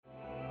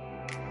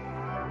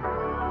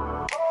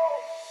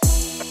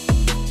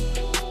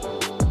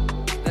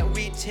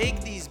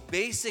take these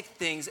basic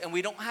things and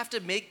we don't have to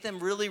make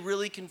them really,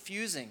 really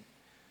confusing.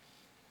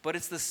 But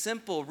it's the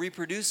simple,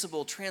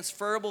 reproducible,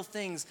 transferable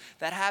things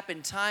that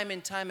happen time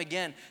and time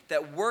again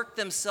that work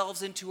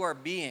themselves into our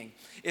being.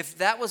 If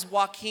that was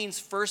Joaquin's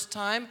first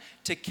time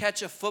to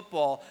catch a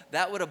football,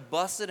 that would have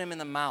busted him in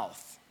the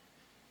mouth.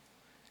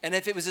 And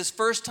if it was his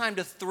first time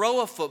to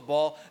throw a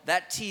football,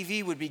 that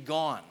TV would be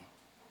gone.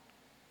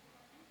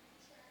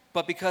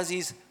 But because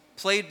he's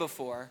played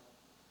before,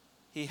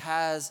 he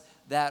has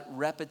that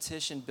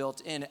repetition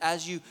built in.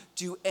 As you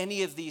do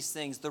any of these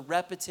things, the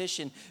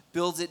repetition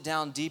builds it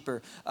down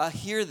deeper.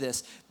 Hear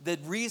this. The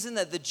reason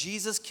that the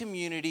Jesus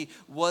community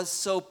was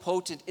so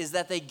potent is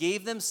that they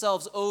gave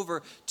themselves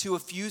over to a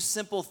few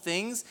simple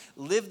things,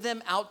 lived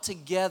them out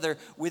together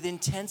with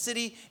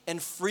intensity and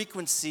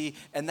frequency,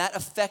 and that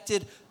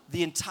affected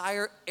the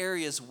entire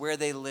areas where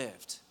they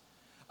lived.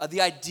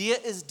 The idea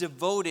is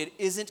devoted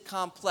isn't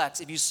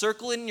complex. If you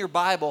circle it in your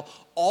Bible,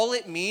 all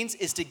it means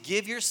is to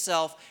give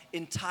yourself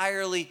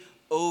entirely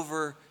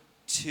over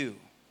to.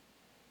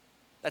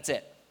 That's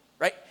it,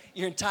 right?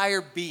 Your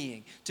entire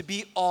being, to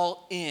be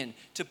all in,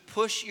 to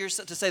push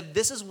yourself, to say,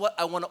 this is what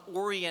I want to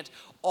orient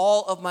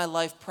all of my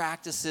life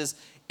practices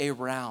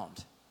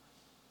around.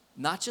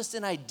 Not just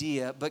an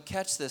idea, but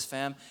catch this,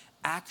 fam,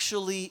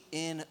 actually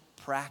in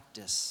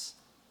practice.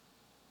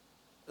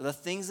 The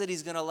things that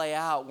he's going to lay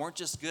out weren't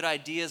just good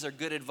ideas or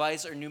good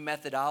advice or new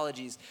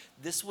methodologies.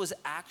 This was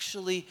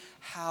actually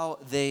how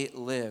they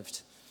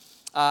lived.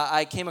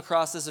 I came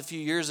across this a few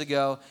years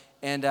ago,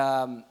 and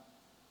I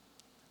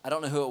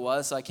don't know who it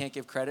was, so I can't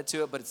give credit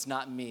to it, but it's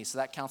not me, so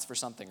that counts for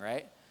something,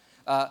 right?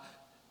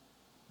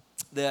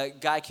 The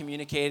guy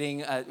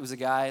communicating, it was a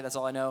guy, that's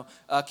all I know,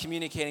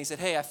 communicating, said,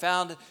 hey, I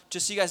found,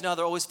 just so you guys know,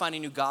 they're always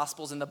finding new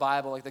gospels in the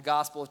Bible, like the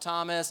Gospel of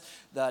Thomas,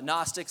 the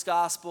Gnostics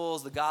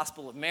Gospels, the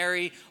Gospel of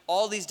Mary,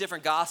 all these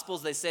different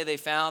gospels they say they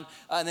found.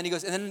 And then he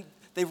goes, and then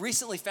they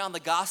recently found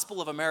the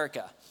Gospel of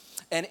America.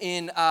 And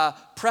in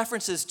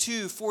Preferences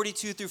 2,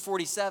 42 through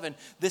 47,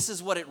 this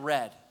is what it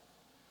read.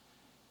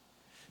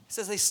 It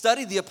says, they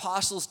studied the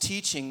apostles'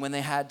 teaching when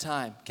they had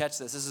time. Catch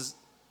this. This is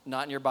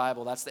not in your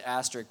Bible. That's the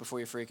asterisk before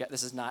you freak out.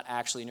 This is not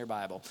actually in your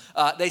Bible.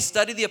 They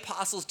studied the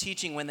apostles'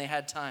 teaching when they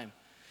had time.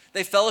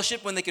 They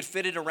fellowshiped when they could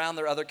fit it around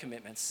their other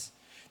commitments.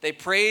 They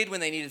prayed when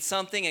they needed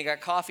something and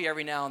got coffee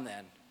every now and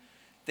then.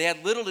 They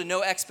had little to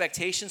no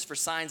expectations for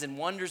signs and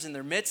wonders in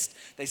their midst.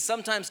 They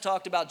sometimes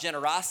talked about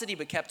generosity,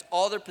 but kept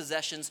all their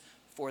possessions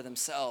for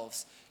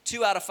themselves.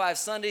 2 out of 5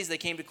 Sundays, they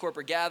came to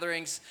corporate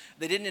gatherings.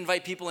 They didn't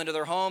invite people into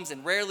their homes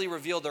and rarely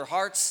revealed their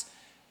hearts.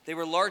 They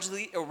were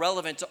largely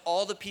irrelevant to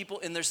all the people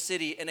in their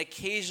city, and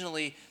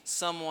occasionally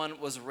someone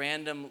was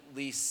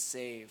randomly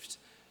saved.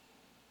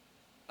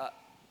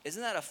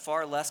 Isn't that a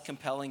far less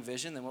compelling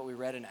vision than what we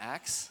read in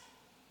Acts?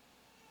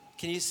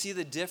 Can you see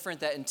the difference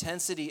that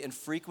intensity and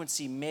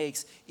frequency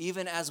makes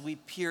even as we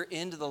peer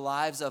into the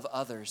lives of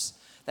others?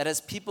 That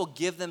as people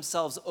give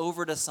themselves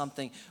over to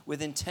something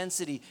with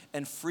intensity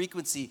and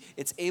frequency,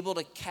 it's able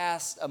to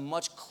cast a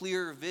much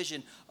clearer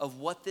vision of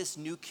what this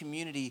new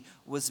community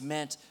was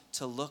meant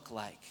to look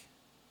like.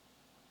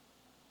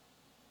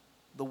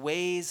 The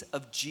ways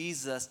of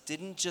Jesus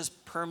didn't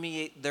just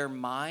permeate their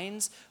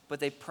minds, but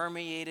they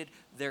permeated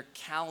their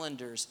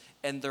calendars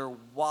and their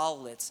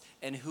wallets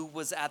and who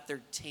was at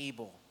their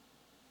table.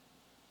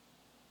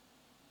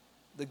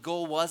 The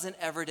goal wasn't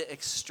ever to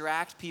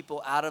extract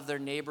people out of their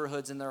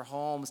neighborhoods and their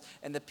homes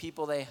and the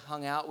people they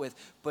hung out with,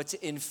 but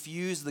to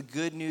infuse the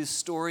good news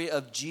story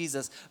of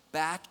Jesus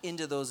back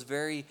into those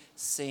very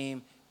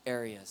same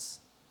areas.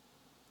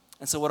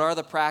 And so what are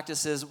the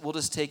practices? We'll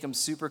just take them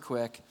super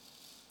quick.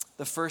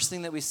 The first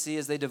thing that we see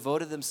is they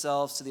devoted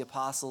themselves to the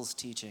apostles'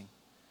 teaching.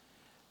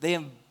 They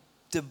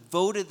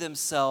devoted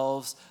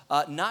themselves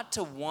not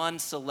to one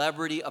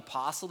celebrity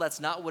apostle. That's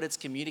not what it's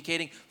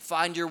communicating.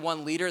 Find your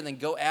one leader and then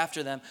go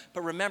after them.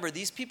 But remember,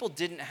 these people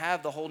didn't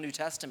have the whole New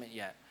Testament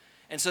yet.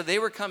 And so they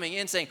were coming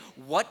in saying,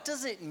 what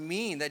does it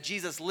mean that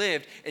Jesus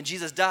lived and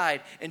Jesus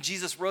died and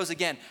Jesus rose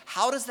again?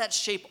 How does that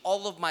shape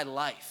all of my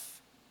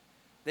life?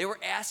 They were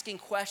asking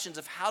questions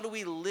of how do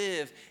we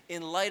live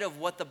in light of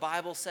what the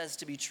Bible says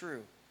to be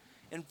true?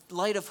 In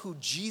light of who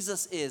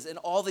Jesus is and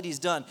all that he's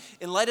done,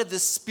 in light of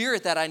this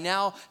spirit that I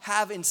now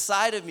have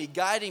inside of me,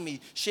 guiding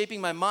me, shaping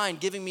my mind,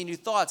 giving me new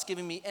thoughts,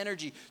 giving me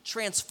energy,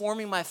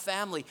 transforming my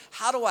family,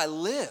 how do I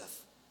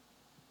live?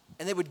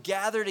 And they would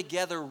gather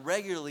together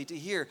regularly to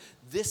hear,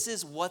 this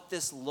is what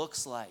this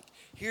looks like.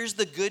 Here's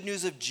the good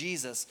news of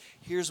Jesus.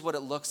 Here's what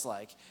it looks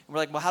like. And we're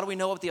like, well, how do we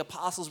know what the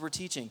apostles were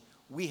teaching?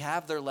 We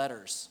have their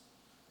letters.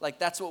 Like,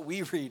 that's what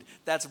we read.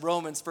 That's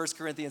Romans, 1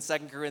 Corinthians,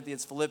 2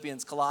 Corinthians,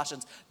 Philippians,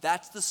 Colossians.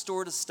 That's the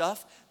sort of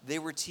stuff they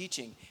were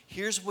teaching.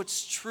 Here's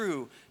what's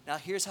true. Now,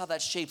 here's how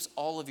that shapes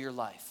all of your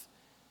life.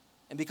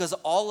 And because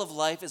all of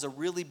life is a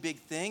really big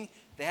thing,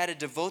 they had to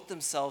devote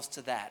themselves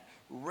to that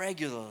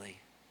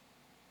regularly.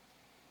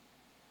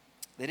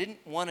 They didn't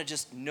want to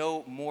just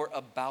know more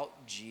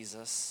about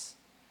Jesus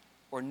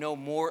or know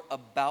more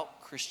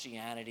about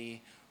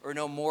Christianity or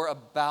know more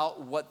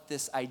about what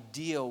this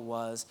idea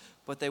was,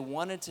 but they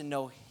wanted to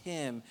know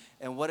him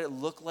and what it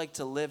looked like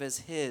to live as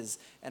his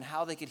and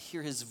how they could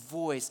hear his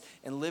voice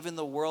and live in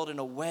the world in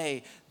a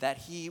way that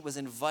he was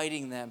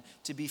inviting them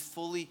to be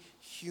fully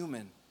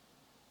human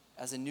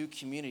as a new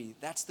community.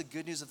 That's the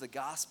good news of the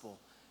gospel.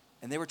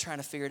 And they were trying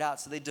to figure it out.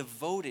 So they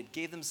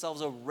gave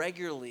themselves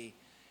regularly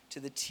to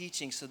the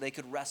teaching so they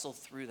could wrestle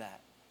through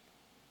that.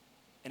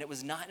 And it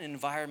was not in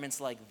environments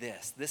like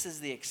this. This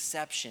is the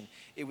exception.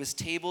 It was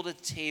table to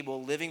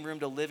table, living room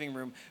to living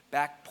room,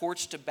 back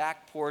porch to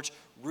back porch,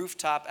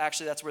 rooftop.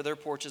 Actually, that's where their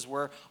porches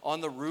were.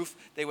 On the roof,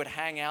 they would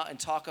hang out and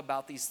talk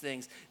about these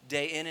things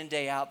day in and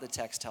day out, the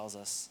text tells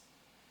us.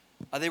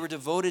 They were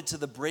devoted to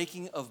the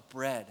breaking of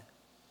bread.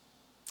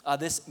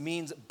 This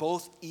means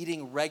both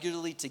eating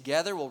regularly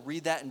together. We'll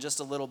read that in just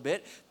a little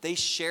bit. They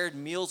shared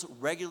meals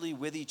regularly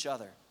with each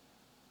other.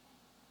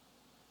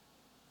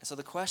 And so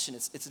the question,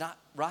 it's not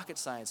rocket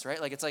science, right?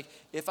 It's like,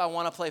 if I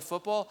want to play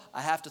football,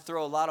 I have to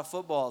throw a lot of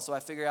footballs so I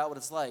figure out what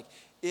it's like.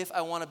 If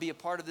I want to be a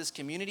part of this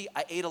community,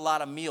 I ate a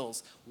lot of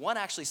meals. One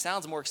actually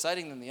sounds more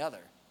exciting than the other.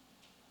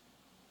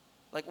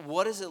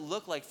 What does it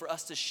look like for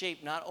us to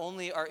shape not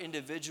only our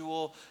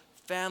individual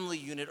family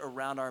unit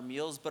around our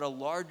meals, but a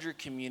larger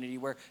community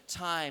where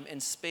time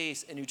and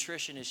space and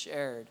nutrition is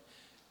shared?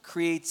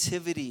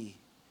 Creativity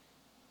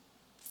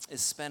is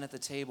spent at the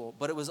table.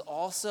 But it was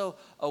also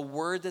a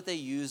word that they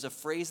used, a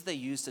phrase that they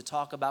used to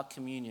talk about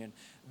communion,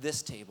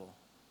 this table.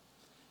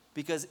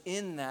 Because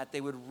in that,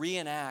 they would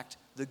reenact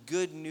the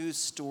good news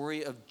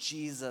story of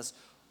Jesus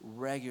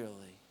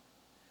regularly.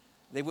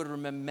 They would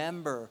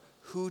remember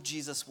who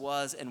Jesus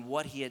was and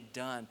what he had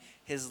done,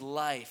 his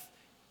life,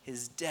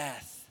 his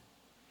death,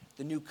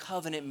 the new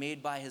covenant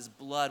made by his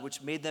blood,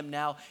 which made them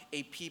now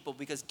a people.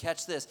 Because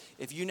catch this,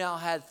 if you now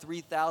had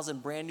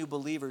 3,000 brand new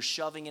believers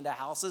shoving into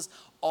houses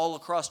all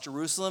across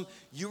Jerusalem,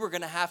 you were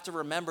going to have to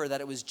remember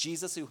that it was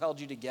Jesus who held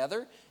you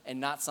together and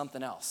not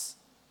something else.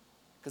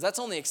 Because that's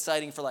only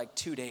exciting for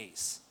 2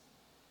 days.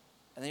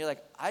 And then you're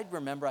like, I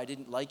remember I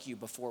didn't like you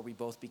before we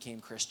both became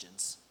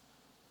Christians.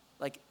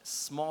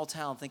 Small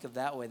town, think of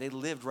that way. They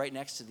lived right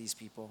next to these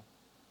people.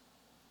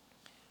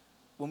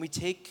 When we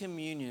take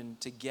communion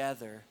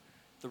together,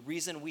 the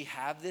reason we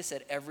have this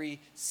at every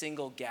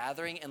single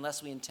gathering,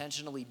 unless we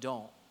intentionally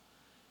don't,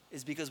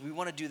 is because we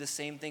want to do the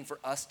same thing for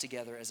us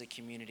together as a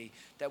community.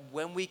 That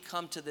when we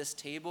come to this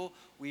table,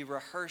 we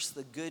rehearse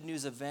the good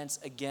news events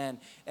again.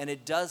 And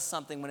it does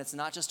something when it's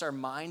not just our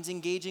minds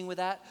engaging with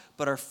that,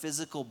 but our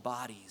physical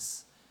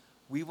bodies.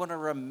 We want to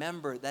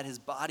remember that his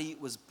body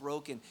was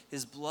broken,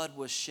 his blood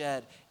was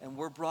shed, and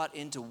we're brought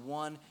into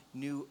one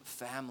new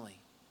family.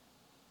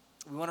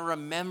 We want to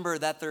remember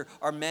that there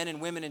are men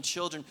and women and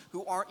children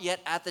who aren't yet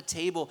at the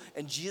table,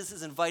 and Jesus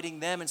is inviting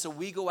them, and so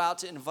we go out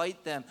to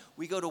invite them.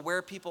 We go to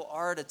where people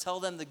are to tell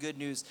them the good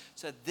news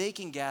so that they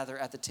can gather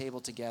at the table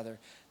together.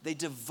 They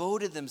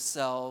devoted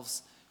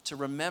themselves to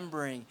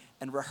remembering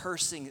and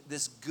rehearsing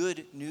this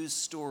good news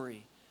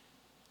story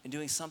and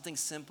doing something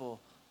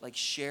simple like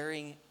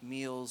sharing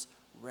meals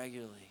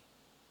regularly.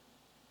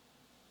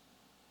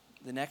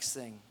 The next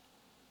thing,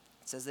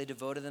 it says they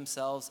devoted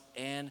themselves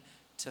and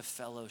to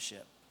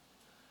fellowship.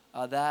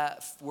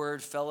 That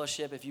word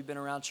fellowship, if you've been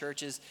around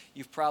churches,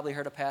 you've probably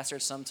heard a pastor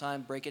at some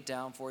time break it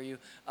down for you.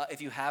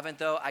 If you haven't,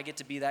 though, I get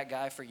to be that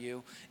guy for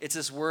you. It's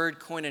this word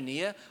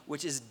koinonia,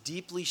 which is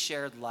deeply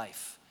shared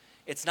life.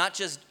 It's not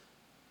just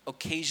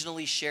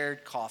occasionally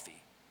shared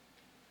coffee,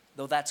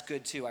 though that's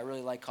good too. I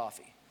really like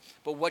coffee.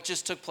 But what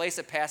just took place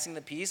at Passing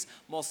the Peace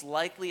most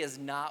likely is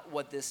not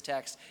what this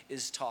text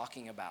is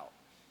talking about.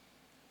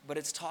 But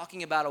it's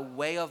talking about a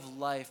way of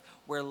life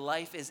where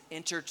life is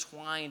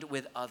intertwined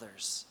with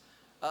others.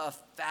 A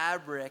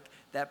fabric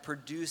that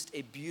produced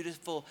a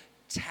beautiful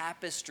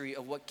tapestry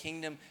of what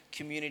kingdom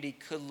community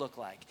could look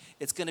like.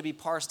 It's going to be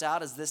parsed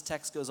out as this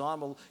text goes on.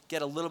 We'll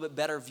get a little bit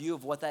better view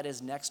of what that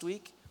is next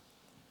week.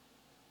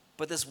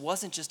 But this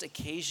wasn't just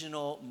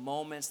occasional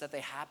moments that they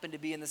happened to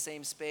be in the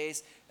same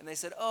space and they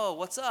said, oh,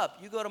 what's up?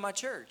 You go to my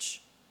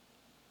church.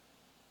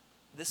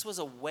 This was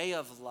a way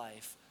of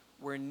life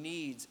where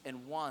needs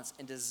and wants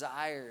and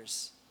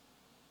desires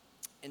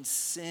and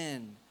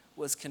sin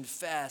was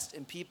confessed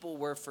and people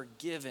were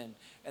forgiven,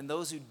 and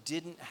those who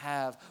didn't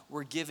have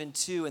were given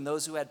to, and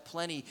those who had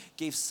plenty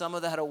gave some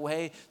of that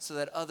away so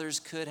that others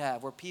could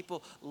have, where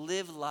people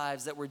lived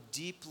lives that were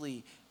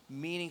deeply,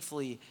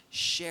 meaningfully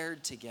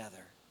shared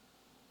together.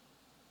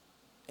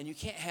 And you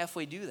can't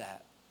halfway do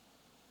that.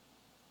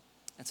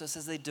 And so it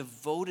says they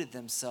devoted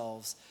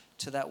themselves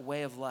to that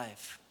way of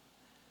life.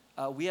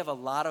 We have a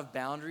lot of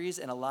boundaries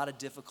and a lot of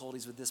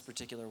difficulties with this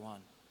particular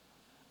one.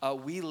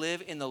 We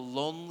live in the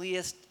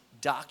loneliest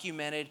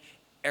documented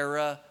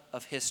era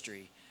of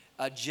history.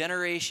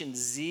 Generation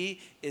Z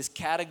is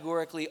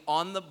categorically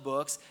on the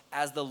books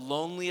as the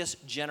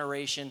loneliest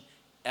generation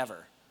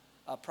ever.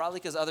 Probably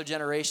because other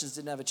generations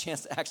didn't have a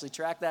chance to actually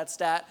track that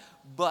stat.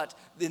 But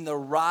in the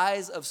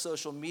rise of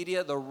social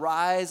media, the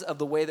rise of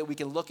the way that we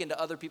can look into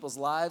other people's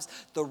lives,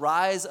 the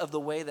rise of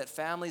the way that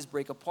families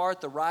break apart,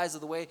 the rise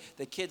of the way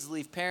that kids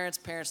leave parents,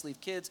 parents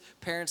leave kids,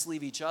 parents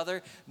leave each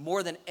other,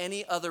 more than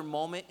any other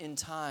moment in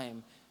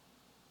time,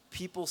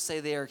 people say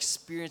they are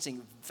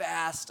experiencing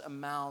vast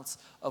amounts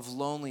of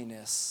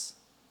loneliness.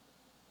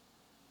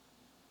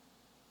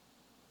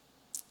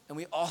 And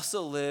we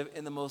also live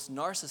in the most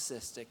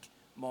narcissistic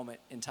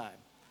moment in time.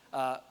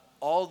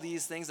 All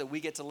these things that we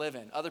get to live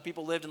in. Other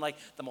people lived in like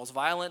the most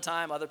violent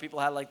time. Other people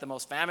had like the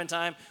most famine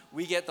time.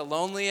 We get the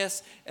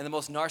loneliest and the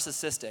most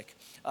narcissistic.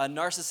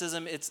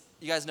 Narcissism,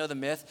 you guys know the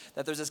myth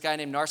that there's this guy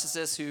named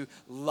Narcissus who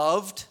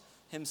loved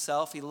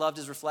himself. He loved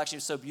his reflection. He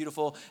was so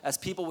beautiful. As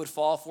people would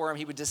fall for him,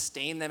 he would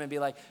disdain them and be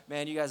like,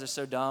 man, you guys are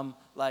so dumb.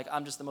 Like,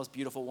 I'm just the most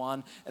beautiful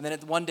one. And then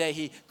one day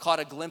he caught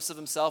a glimpse of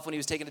himself when he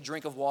was taking a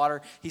drink of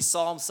water. He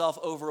saw himself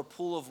over a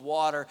pool of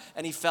water,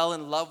 and he fell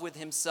in love with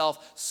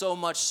himself so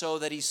much so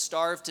that he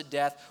starved to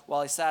death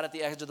while he sat at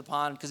the edge of the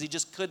pond because he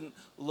just couldn't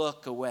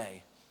look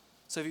away.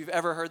 So if you've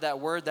ever heard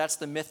that word, that's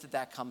the myth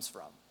that comes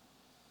from.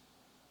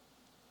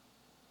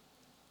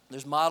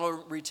 There's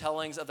model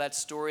retellings of that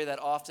story that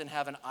often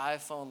have an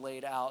iPhone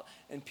laid out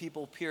and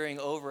people peering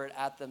over it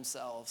at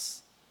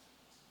themselves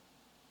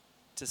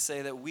to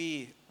say that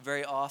we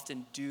very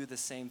often do the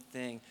same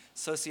thing.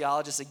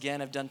 Sociologists,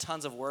 again, have done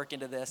tons of work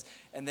into this,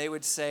 and they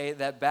would say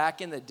that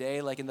back in the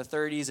day, like in the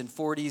 30s and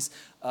 40s,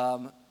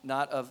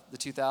 not of the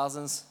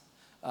 2000s,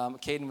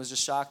 Caden was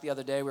just shocked the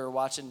other day. We were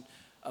watching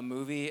a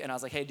movie, and I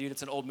was like, hey, dude,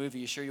 it's an old movie.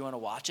 You sure you want to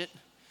watch it?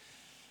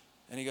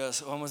 And he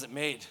goes, when was it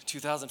made?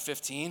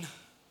 2015?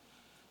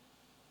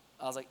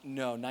 I was like,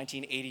 no,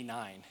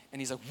 1989.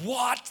 And he's like,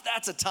 what?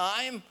 That's a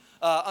time?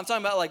 I'm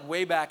talking about like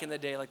way back in the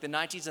day, like the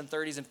 19s and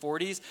 30s and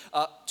 40s.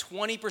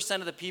 20%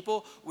 of the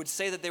people would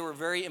say that they were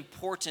very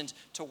important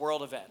to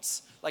world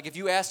events. Like if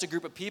you asked a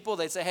group of people,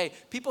 they'd say, hey,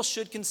 people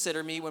should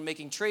consider me when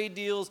making trade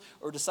deals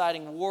or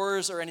deciding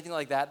wars or anything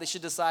like that. They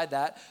should decide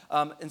that.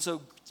 And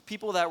so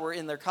people that were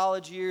in their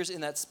college years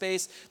in that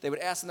space, they would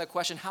ask them that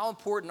question, how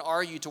important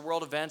are you to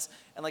world events?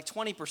 And like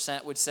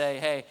 20% would say,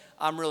 hey,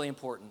 I'm really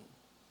important,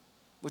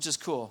 which is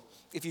cool.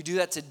 If you do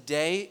that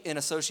today in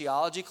a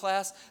sociology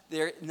class,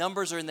 their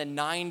numbers are in the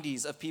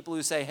 90s of people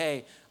who say,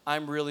 hey,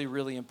 I'm really,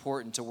 really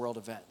important to world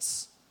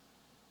events.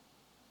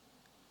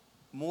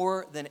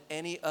 More than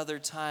any other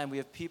time, we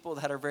have people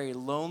that are very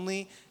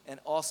lonely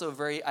and also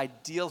very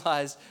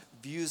idealized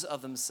views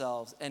of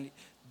themselves. And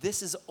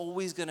this is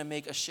always going to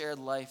make a shared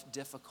life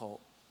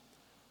difficult.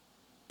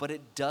 But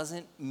it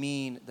doesn't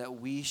mean that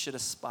we should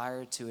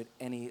aspire to it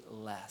any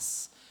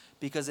less.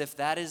 Because if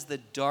that is the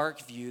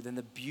dark view, then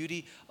the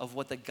beauty of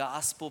what the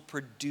gospel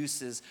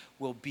produces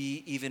will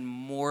be even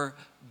more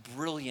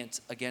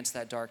brilliant against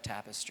that dark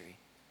tapestry.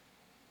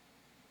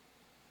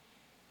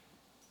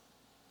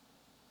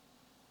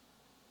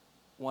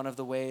 One of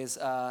the ways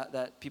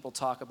that people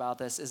talk about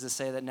this is to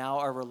say that now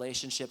our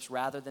relationships,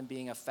 rather than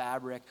being a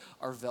fabric,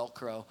 are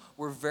Velcro.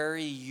 We're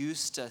very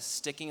used to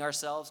sticking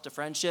ourselves to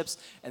friendships,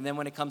 and then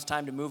when it comes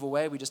time to move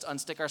away, we just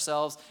unstick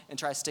ourselves and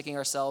try sticking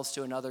ourselves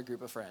to another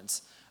group of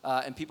friends.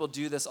 And people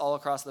do this all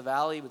across the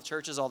valley with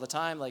churches all the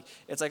time. Like,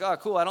 it's like, oh,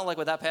 cool, I don't like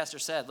what that pastor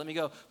said. Let me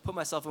go put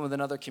myself in with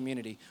another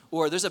community.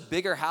 Or there's a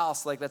bigger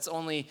house, like that's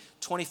only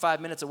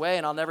 25 minutes away,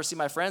 and I'll never see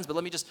my friends, but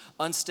let me just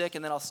unstick,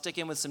 and then I'll stick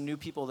in with some new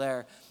people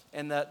there.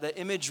 And the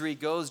imagery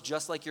goes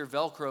just like your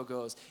Velcro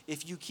goes.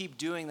 If you keep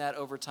doing that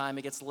over time,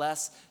 it gets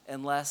less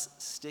and less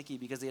sticky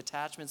because the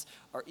attachments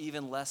are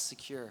even less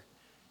secure.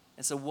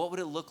 And so what would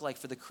it look like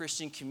for the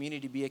Christian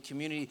community to be a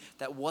community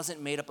that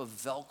wasn't made up of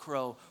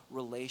Velcro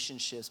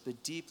relationships,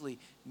 but deeply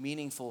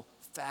meaningful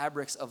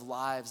fabrics of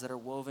lives that are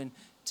woven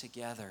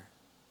together?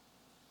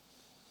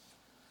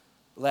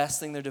 The last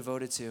thing they're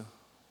devoted to,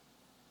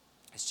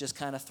 it's just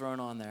kind of thrown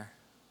on there,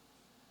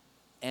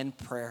 and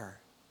prayer.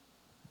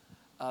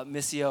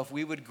 Missio, if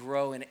we would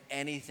grow in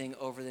anything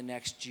over the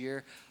next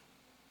year,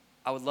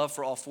 I would love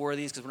for all four of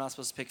these because we're not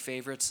supposed to pick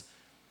favorites.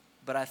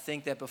 But I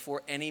think that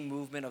before any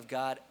movement of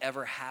God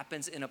ever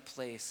happens in a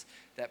place,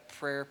 that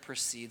prayer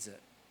precedes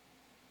it.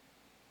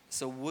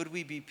 So would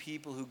we be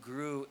people who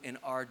grew in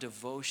our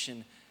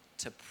devotion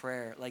to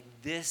prayer? Like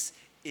this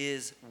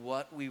is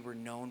what we were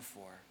known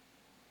for.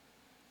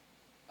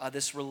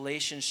 This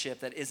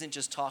relationship that isn't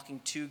just talking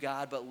to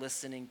God, but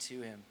listening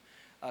to him.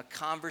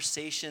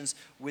 Conversations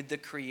with the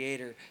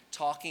Creator,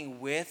 talking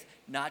with,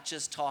 not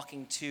just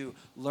talking to,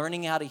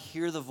 learning how to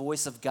hear the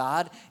voice of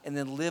God and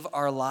then live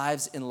our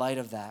lives in light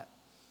of that.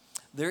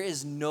 There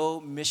is no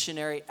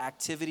missionary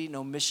activity,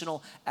 no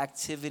missional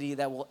activity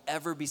that will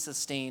ever be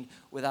sustained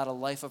without a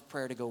life of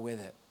prayer to go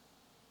with it.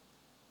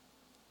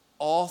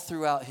 All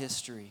throughout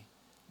history,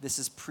 this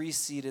has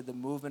preceded the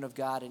movement of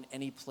God in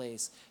any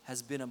place,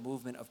 has been a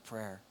movement of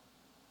prayer.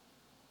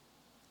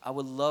 I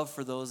would love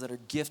for those that are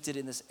gifted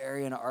in this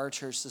area in our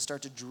church to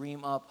start to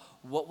dream up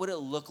what would it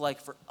look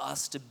like for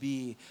us to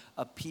be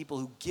a people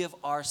who give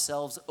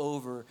ourselves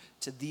over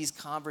to these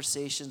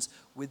conversations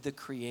with the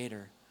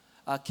Creator.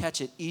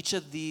 Catch it. Each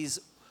of these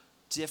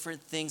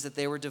different things that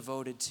they were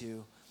devoted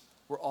to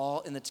were all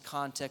in the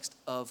context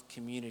of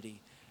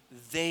community.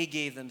 They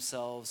gave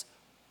themselves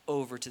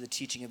over to the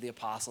teaching of the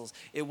apostles.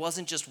 It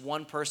wasn't just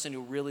one person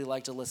who really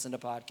liked to listen to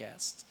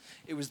podcasts.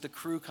 It was the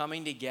crew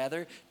coming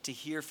together to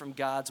hear from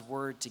God's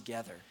word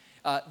together.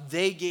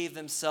 They gave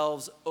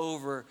themselves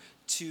over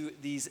to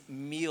these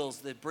meals,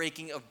 the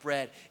breaking of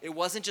bread. It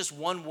wasn't just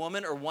one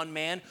woman or one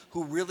man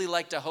who really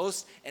liked to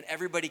host and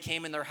everybody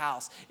came in their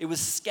house. It was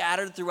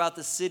scattered throughout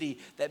the city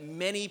that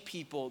many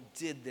people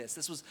did this.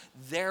 This was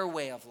their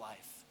way of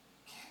life.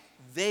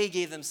 They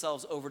gave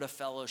themselves over to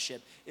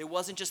fellowship. It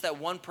wasn't just that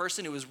one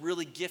person who was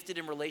really gifted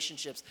in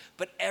relationships,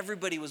 but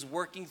everybody was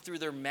working through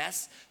their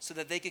mess so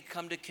that they could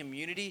come to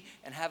community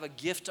and have a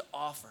gift to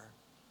offer.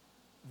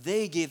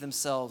 They gave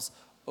themselves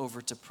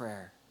over to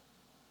prayer.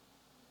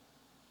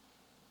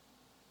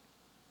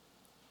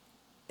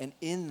 And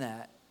in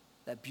that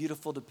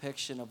beautiful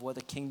depiction of what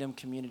the kingdom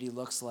community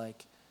looks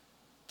like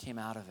came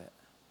out of it.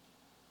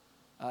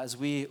 As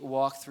we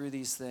walk through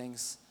these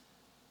things,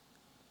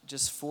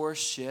 just 4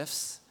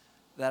 shifts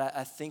that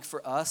I think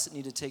for us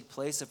need to take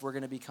place if we're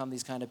going to become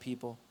these kind of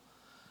people.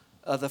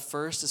 The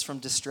first is from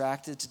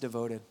distracted to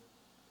devoted.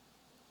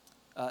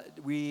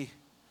 We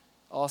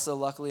also,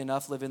 luckily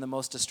enough, live in the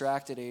most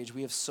distracted age.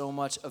 We have so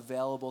much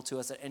available to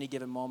us at any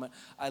given moment.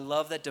 I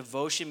love that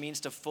devotion means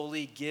to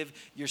fully give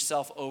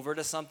yourself over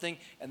to something.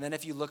 And then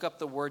if you look up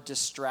the word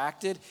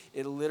distracted,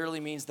 it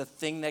literally means the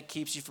thing that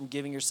keeps you from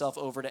giving yourself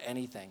over to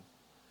anything.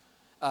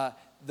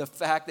 The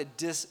fact that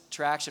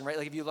distraction, right?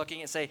 Like if you're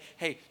looking and say,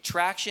 hey,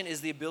 traction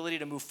is the ability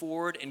to move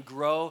forward and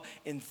grow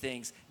in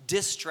things.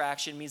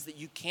 Distraction means that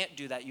you can't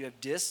do that. You have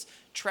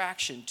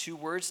distraction, 2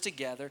 words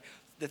together,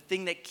 the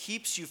thing that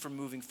keeps you from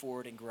moving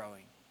forward and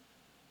growing.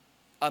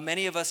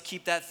 Many of us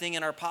keep that thing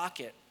in our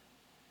pocket.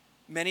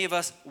 Many of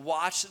us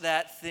watch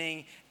that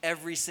thing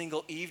every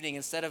single evening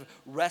instead of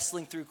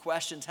wrestling through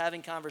questions,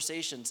 having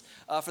conversations.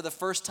 For the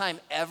first time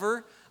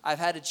ever, I've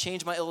had to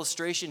change my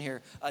illustration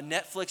here.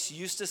 Netflix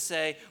used to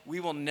say,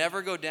 we will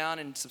never go down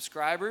in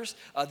subscribers.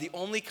 The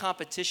only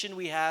competition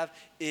we have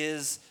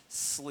is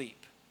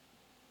sleep.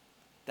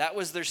 That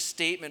was their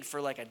statement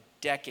for like a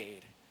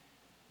decade.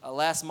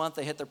 Last month,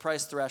 they hit their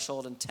price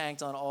threshold and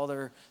tanked on all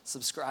their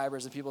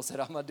subscribers, and people said,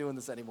 I'm not doing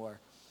this anymore.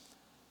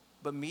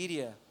 But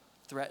media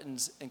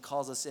threatens and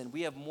calls us in.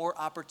 We have more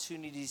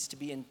opportunities to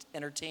be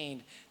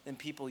entertained than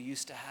people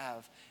used to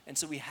have. And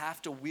so we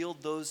have to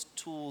wield those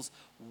tools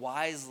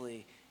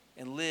wisely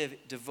and live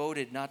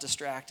devoted, not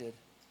distracted.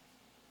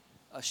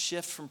 A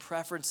shift from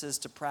preferences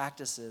to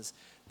practices.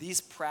 These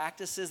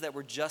practices that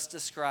were just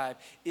described,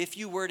 if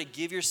you were to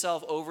give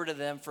yourself over to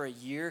them for a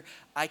year,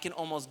 I can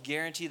almost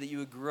guarantee that you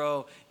would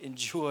grow in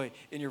joy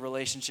in your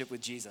relationship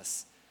with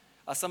Jesus.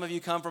 Some of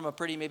you come from a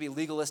pretty maybe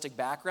legalistic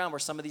background where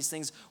some of these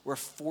things were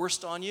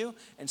forced on you,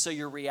 and so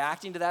you're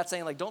reacting to that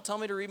saying like, don't tell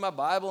me to read my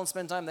Bible and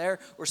spend time there,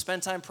 or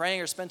spend time praying,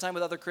 or spend time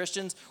with other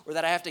Christians, or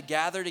that I have to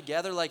gather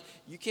together. Like,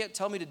 you can't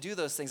tell me to do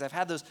those things. I've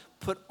had those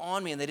put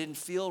on me and they didn't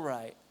feel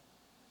right.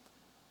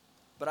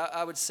 But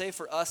I would say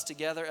for us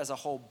together as a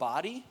whole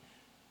body,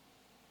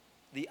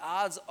 the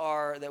odds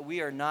are that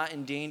we are not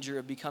in danger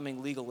of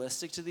becoming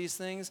legalistic to these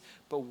things,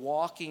 but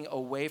walking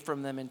away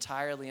from them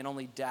entirely and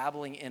only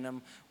dabbling in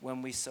them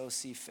when we so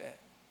see fit.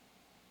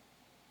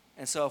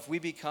 And so if we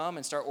become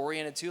and start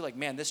oriented to, like,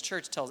 man, this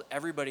church tells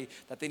everybody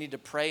that they need to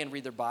pray and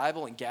read their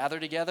Bible and gather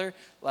together,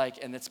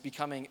 and it's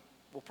becoming,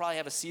 we'll probably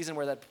have a season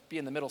where that'd be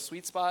in the middle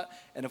sweet spot,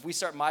 and if we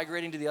start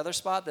migrating to the other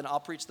spot, then I'll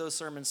preach those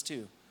sermons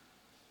too.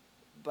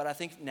 But I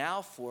think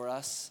now for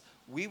us,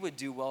 we would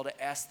do well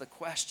to ask the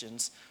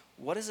questions,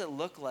 what does it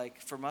look like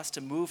for us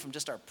to move from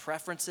just our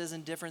preferences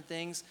in different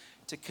things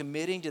to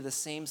committing to the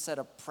same set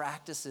of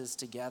practices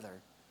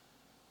together,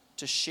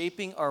 to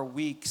shaping our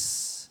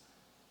weeks,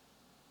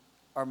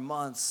 our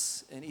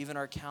months, and even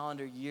our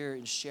calendar year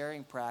in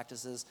sharing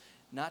practices,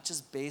 not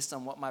just based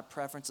on what my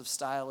preference of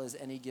style is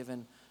any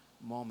given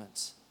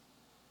moment.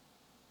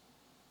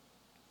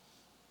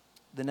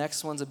 The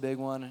next one's a big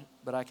one,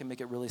 but I can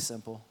make it really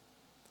simple.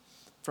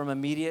 From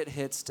immediate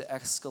hits to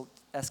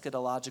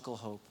eschatological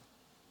hope.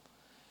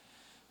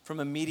 From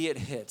immediate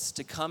hits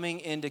to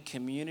coming into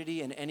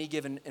community in any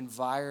given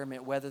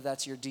environment, whether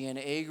that's your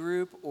DNA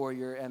group or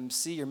your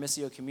MC, your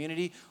Missio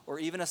community, or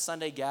even a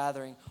Sunday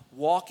gathering,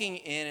 walking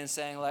in and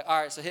saying like,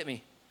 all right, so hit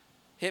me.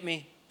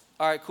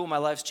 All right, cool, my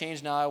life's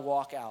changed, now I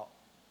walk out.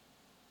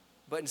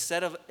 But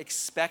instead of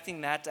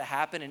expecting that to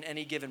happen in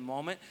any given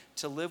moment,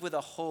 to live with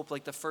a hope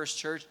like the first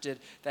church did,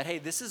 that, hey,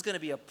 this is going to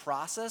be a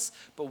process,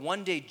 but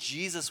one day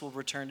Jesus will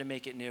return to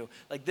make it new.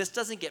 Like, this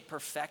doesn't get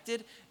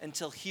perfected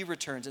until he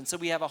returns. And so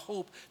we have a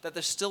hope that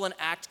there's still an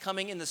act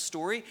coming in the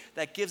story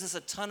that gives us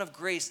a ton of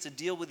grace to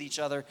deal with each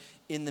other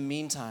in the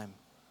meantime.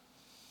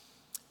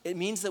 It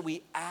means that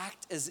we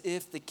act as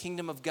if the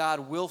kingdom of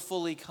God will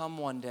fully come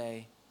one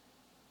day.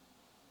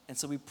 And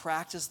so we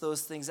practice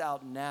those things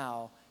out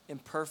now,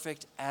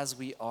 imperfect as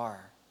we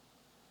are.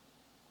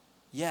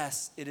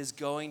 Yes, it is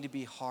going to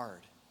be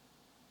hard.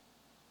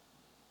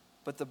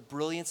 But the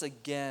brilliance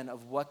again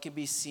of what can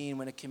be seen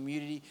when a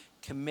community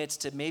commits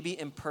to maybe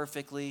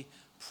imperfectly,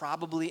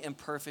 probably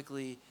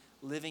imperfectly,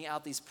 living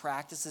out these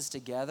practices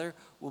together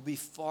will be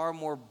far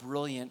more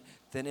brilliant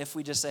than if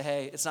we just say,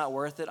 hey, it's not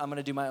worth it. I'm going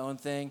to do my own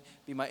thing,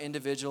 be my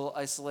individual,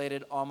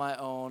 isolated, on my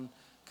own,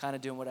 kind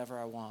of doing whatever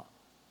I want.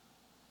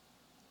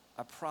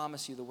 I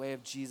promise you the way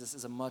of Jesus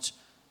is a much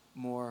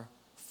more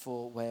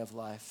full way of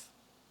life.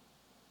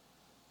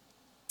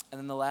 And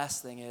then the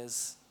last thing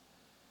is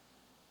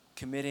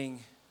committing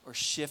or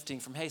shifting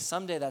from, hey,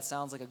 someday that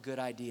sounds like a good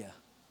idea.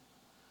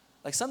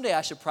 Like someday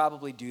I should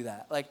probably do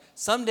that. Like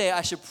someday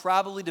I should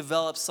probably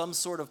develop some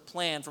sort of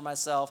plan for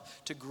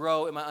myself to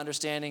grow in my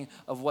understanding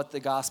of what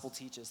the gospel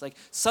teaches. Like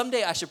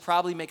someday I should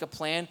probably make a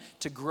plan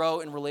to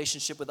grow in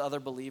relationship with other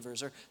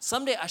believers. Or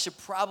someday I should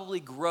probably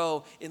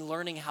grow in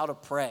learning how to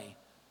pray.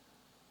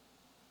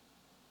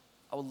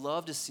 I would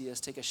love to see us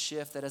take a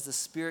shift that as the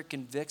Spirit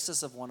convicts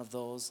us of one of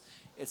those,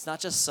 it's not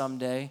just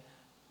someday,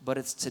 but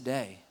it's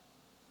today.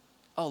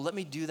 Oh, let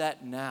me do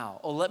that now.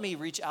 Oh, let me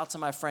reach out to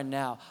my friend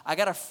now. I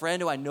got a friend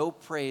who I know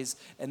prays,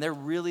 and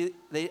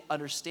they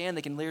understand,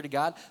 they can lead to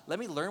God. Let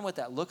me learn what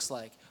that looks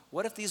like.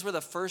 What if these were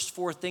the first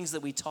 4 things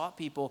that we taught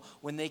people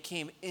when they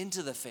came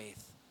into the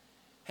faith?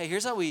 Hey,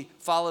 here's how we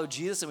follow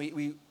Jesus, and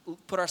we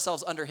put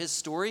ourselves under his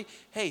story.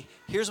 Hey,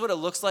 here's what it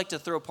looks like to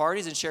throw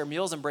parties and share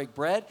meals and break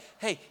bread.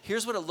 Hey,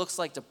 here's what it looks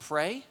like to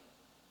pray.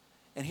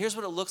 And here's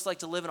what it looks like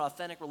to live in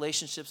authentic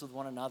relationships with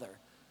one another.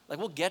 Like,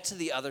 we'll get to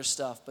the other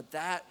stuff, but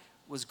that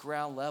was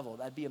ground level.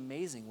 That'd be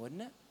amazing,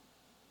 wouldn't it?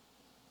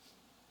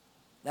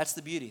 That's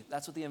the beauty.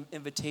 That's what the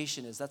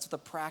invitation is. That's what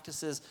the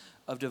practices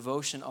of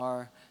devotion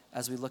are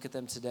as we look at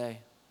them today.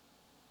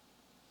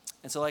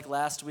 And so like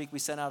last week, we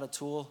sent out a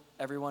tool.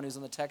 Everyone who's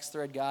on the text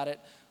thread got it.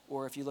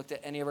 Or if you looked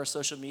at any of our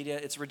social media,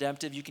 it's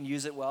redemptive. You can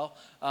use it well.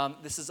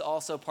 This is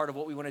also part of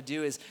what we want to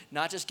do is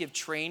not just give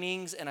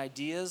trainings and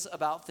ideas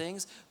about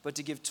things, but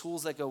to give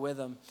tools that go with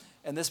them.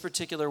 And this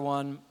particular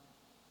one,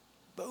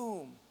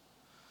 boom,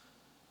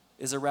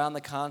 is around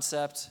the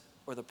concept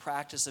or the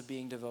practice of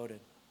being devoted.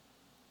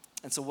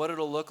 And so what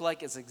it'll look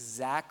like is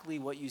exactly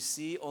what you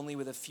see, only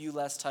with a few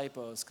less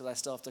typos, because I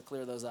still have to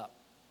clear those up.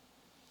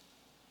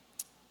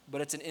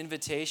 But it's an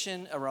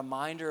invitation, a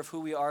reminder of who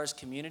we are as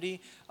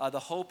community. The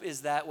hope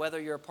is that whether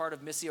you're a part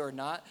of Missio or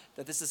not,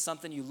 that this is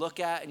something you look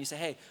at and you say,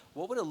 hey,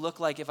 what would it look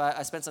like if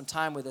I spent some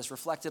time with this,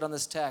 reflected on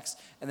this text,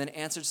 and then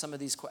answered some of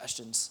these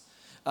questions?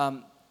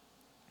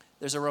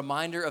 There's a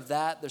reminder of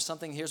that. There's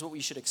something, here's what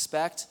we should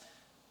expect.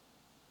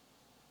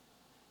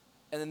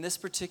 And then this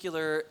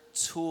particular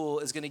tool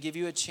is going to give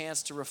you a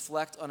chance to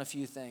reflect on a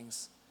few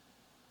things.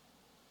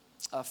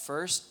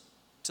 First,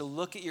 to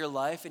look at your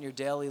life and your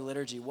daily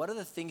liturgy. What are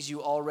the things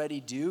you already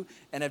do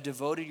and have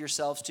devoted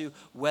yourselves to,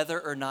 whether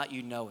or not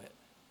you know it?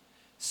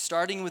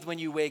 Starting with when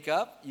you wake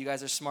up, you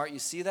guys are smart, you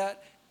see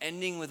that.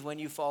 Ending with when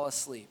you fall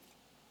asleep.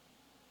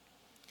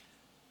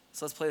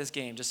 So let's play this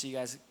game just so you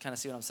guys kind of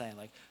see what I'm saying.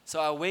 So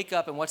I wake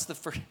up and what's the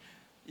first,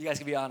 you guys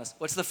can be honest,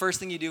 what's the first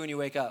thing you do when you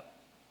wake up?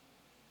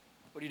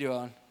 What do you do,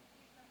 Owen?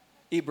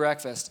 Eat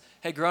breakfast.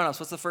 Hey, grown-ups,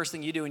 what's the first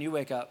thing you do when you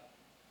wake up?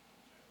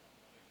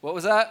 What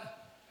was that?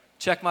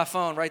 Check my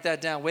phone. Write that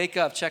down. Wake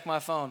up, check my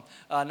phone.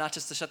 Not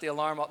just to shut the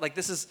alarm off.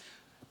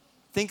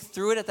 Think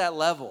through it at that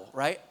level,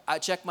 right? I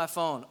check my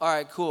phone. All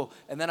right, cool.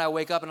 And then I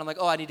wake up and I'm like,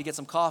 oh, I need to get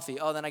some coffee.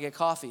 Oh, then I get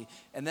coffee.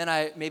 And then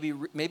I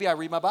maybe I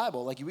read my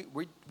Bible.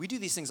 We do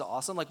these things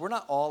awesome. We're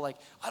not all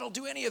I don't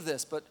do any of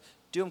this, but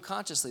do them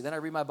consciously. Then I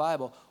read my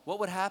Bible. What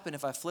would happen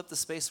if I flipped the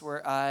space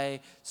where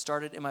I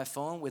started in my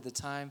phone with the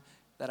time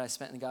that I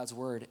spent in God's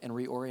word and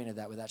reoriented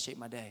that? Would that shape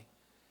my day?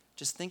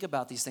 Just think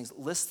about these things,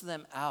 list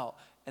them out,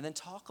 and then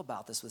talk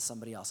about this with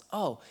somebody else.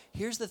 Oh,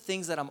 here's the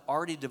things that I'm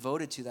already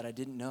devoted to that I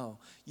didn't know.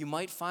 You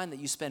might find that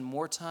you spend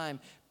more time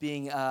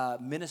being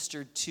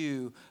ministered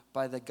to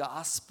by the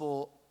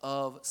gospel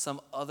of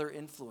some other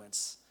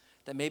influence,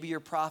 that maybe your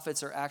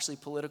prophets are actually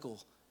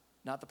political,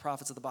 not the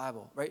prophets of the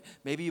Bible, right?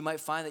 Maybe you might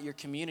find that your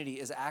community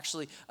is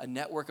actually a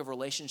network of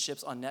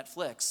relationships on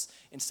Netflix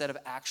instead of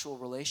actual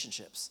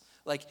relationships.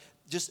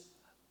 Just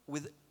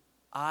with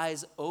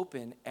eyes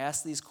open,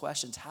 ask these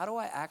questions. How do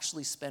I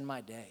actually spend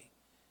my day?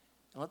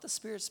 And let the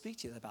Spirit speak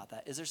to you about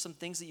that. Is there some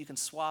things that you can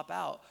swap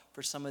out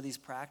for some of these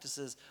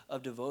practices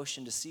of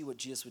devotion to see what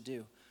Jesus would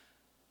do?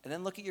 And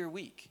then look at your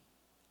week.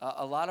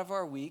 A lot of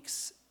our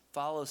weeks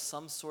follow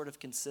some sort of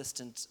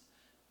consistent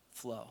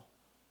flow.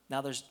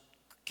 Now there's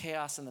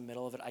chaos in the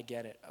middle of it. I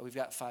get it. We've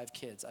got 5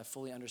 kids. I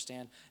fully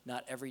understand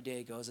not every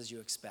day goes as you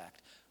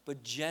expect.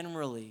 But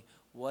generally,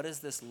 what does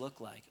this look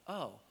like?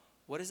 Oh,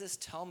 what does this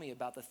tell me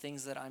about the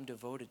things that I'm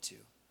devoted to?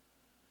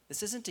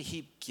 This isn't to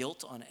heap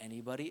guilt on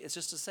anybody. It's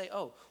just to say,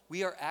 oh,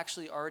 we are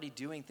actually already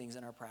doing things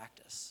in our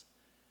practice.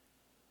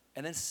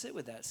 And then sit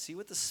with that. See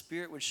what the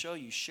Spirit would show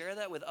you. Share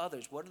that with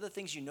others. What are the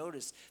things you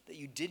noticed that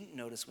you didn't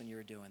notice when you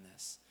were doing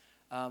this?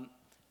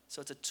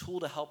 So it's a tool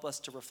to help us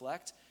to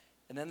reflect.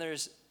 And then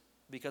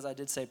because I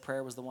did say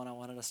prayer was the one I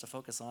wanted us to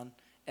focus on,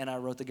 and I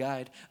wrote the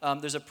guide,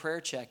 there's a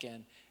prayer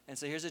check-in. And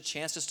so here's a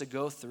chance just to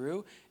go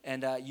through,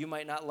 and you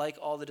might not like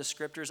all the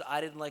descriptors. I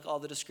didn't like all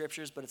the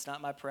descriptors, but it's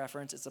not my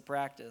preference. It's a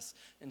practice.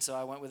 And so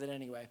I went with it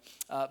anyway.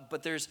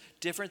 But there's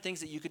different things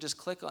that you could just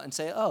click on and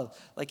say, oh,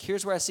 like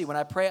here's where I see. When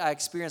I pray, I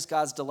experience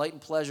God's delight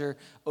and pleasure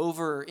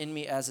over in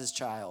me as his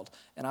child.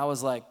 And I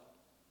was like,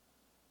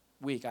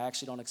 weak. I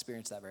actually don't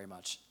experience that very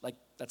much. Like,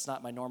 that's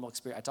not my normal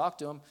experience. I talk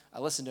to him. I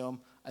listen to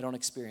him. I don't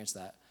experience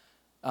that.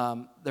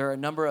 There are a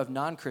number of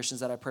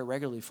non-Christians that I pray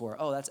regularly for.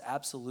 Oh, that's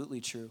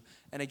absolutely true.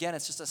 And again,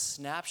 it's just a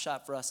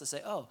snapshot for us to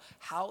say, oh,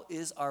 how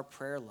is our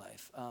prayer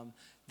life?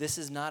 This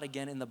is not,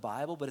 again, in the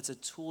Bible, but it's a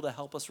tool to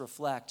help us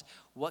reflect,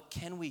 what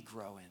can we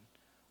grow in?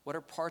 What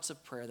are parts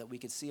of prayer that we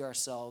could see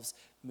ourselves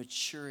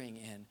maturing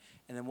in?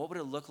 And then what would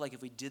it look like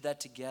if we did that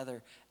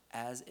together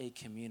as a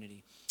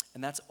community?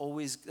 And that's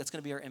going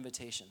to be our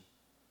invitation,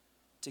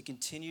 to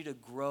continue to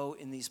grow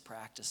in these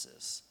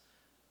practices.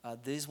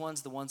 The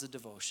ones of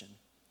devotion.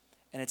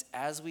 And it's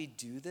as we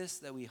do this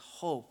that we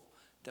hope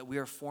that we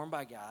are formed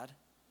by God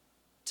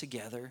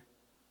together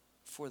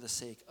for the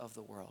sake of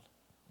the world.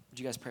 Would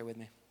you guys pray with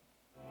me?